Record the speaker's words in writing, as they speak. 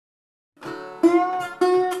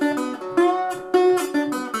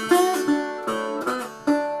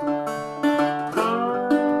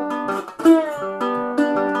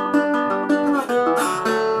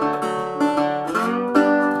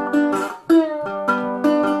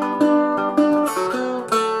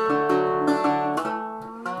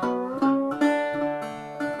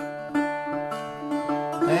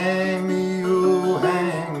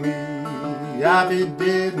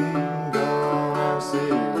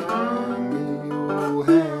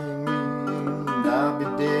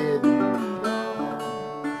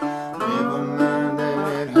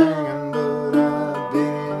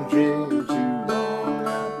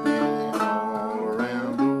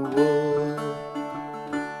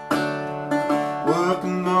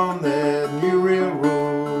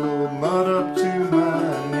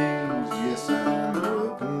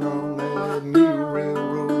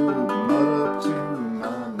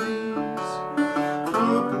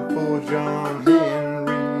John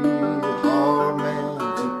Henry, a hard man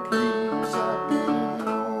to please. I've been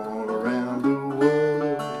all around the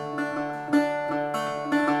world.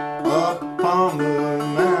 Up on the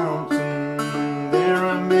mountain, there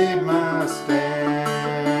I made my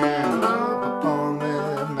stand. Up upon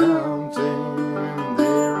that mountain,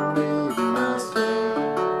 there I made my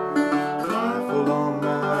stand. Rifle on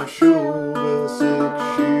my shoulder,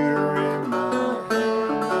 6-shooter in my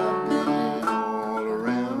hand. I've been all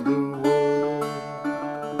around the world.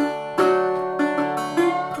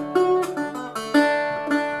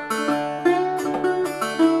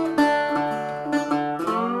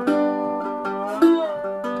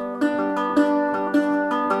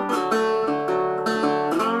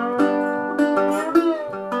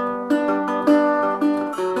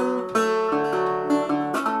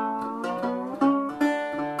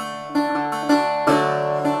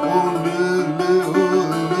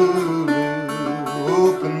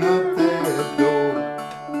 Open up that door.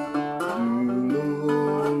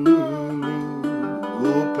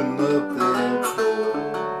 Open up that door.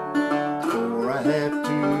 For I have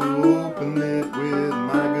to open it with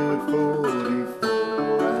my good 44.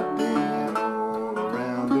 I've been all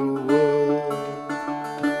around the world.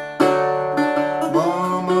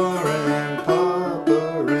 Mama and Papa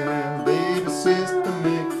and baby sister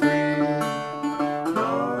McFree.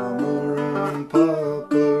 Mama and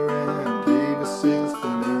Papa and baby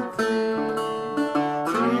sister McFree.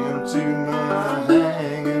 Bring 'em to my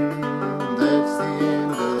hanging, that's the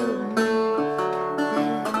end of me.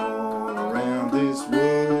 Been all around this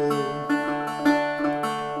world.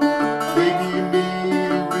 If you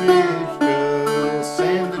meet a rich girl,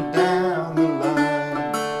 send her down the line.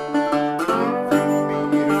 If you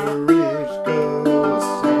meet a rich girl,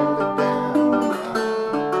 send her down the line.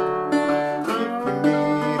 If you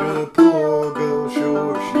meet a poor girl,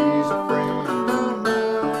 sure she's a friend of mine.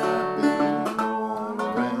 I've been all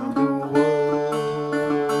around the world.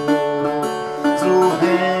 So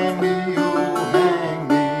hang me, oh hang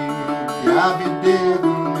me, I'll be dead